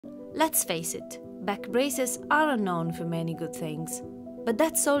Let's face it, back braces aren't known for many good things, but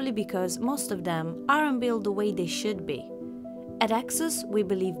that's solely because most of them aren't built the way they should be. At Exos, we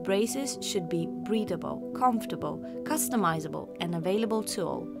believe braces should be breathable, comfortable, customizable, and available to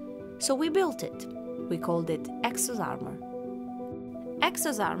all. So we built it. We called it Exos Armor.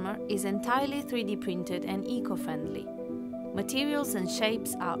 Exos Armor is entirely 3D printed and eco-friendly. Materials and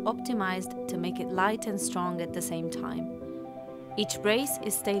shapes are optimized to make it light and strong at the same time. Each brace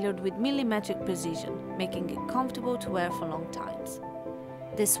is tailored with millimetric precision, making it comfortable to wear for long times.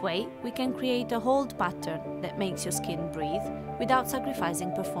 This way, we can create a hold pattern that makes your skin breathe without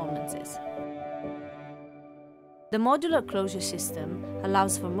sacrificing performances. The modular closure system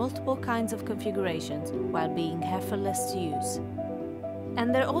allows for multiple kinds of configurations while being effortless to use.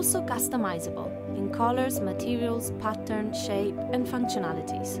 And they're also customizable in colors, materials, pattern, shape, and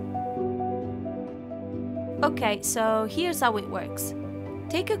functionalities. Okay, so here's how it works.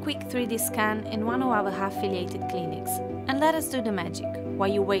 Take a quick 3D scan in one of our affiliated clinics and let us do the magic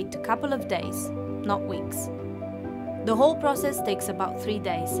while you wait a couple of days, not weeks. The whole process takes about 3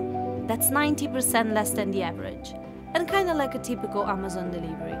 days. That's 90% less than the average, and kinda like a typical Amazon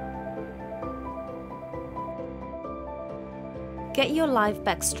delivery. Get your life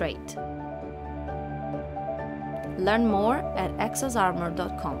back straight. Learn more at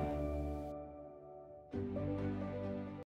exosarmor.com.